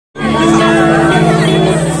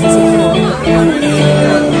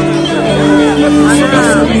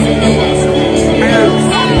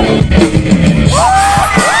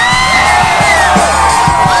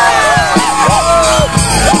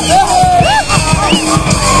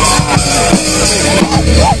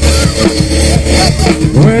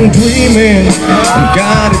dreaming and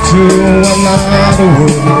got it to another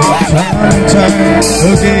world, time and time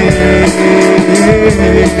again.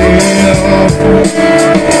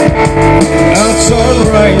 At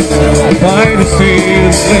sunrise, by the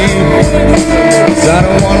sea sleep, 'cause I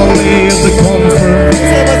don't wanna leave the comfort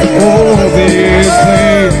of this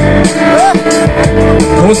place.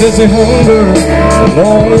 'Cause there's a hunger I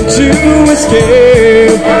want to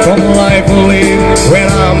escape from the life I live when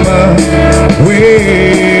I'm away.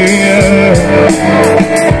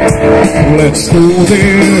 Let's go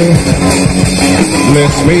there,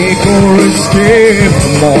 let's make our escape.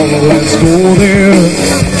 Come on, let's go there.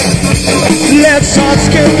 Let's ask,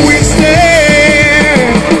 can we stay?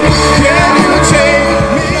 Can you take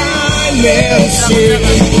me blindness?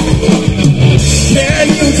 Can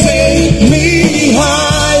you take me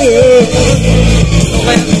higher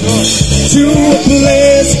to a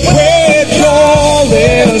place where gold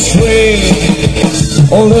is free?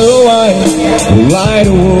 Although I light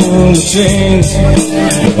the world to change,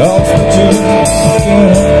 help me to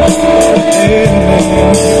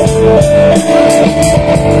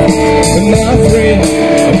but not free.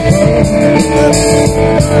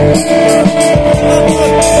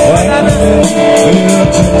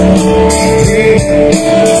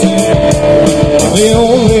 The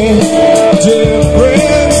only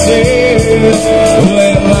difference is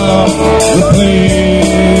let out the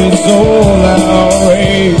place on our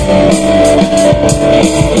way.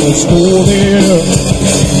 Let's go there.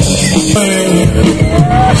 Can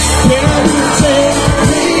you take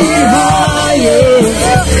me higher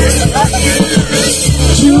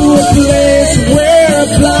to a place where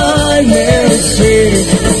blindness is?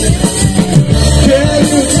 Can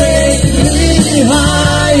you take me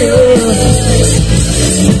higher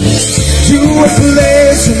to a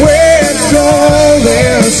place where gold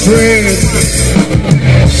is straight?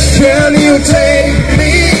 Can you take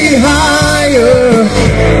me higher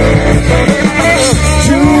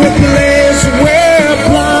to a place where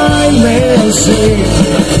blindness is?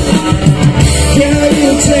 Can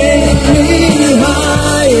you take me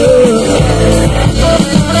higher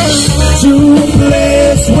to a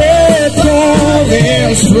place where gold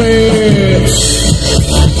is straight?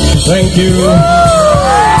 Thank you.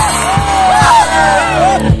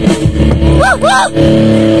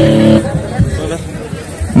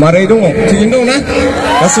 Mari dong, sige dong na.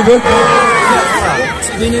 Kasi go.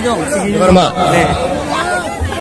 Sige dong. Sige dong.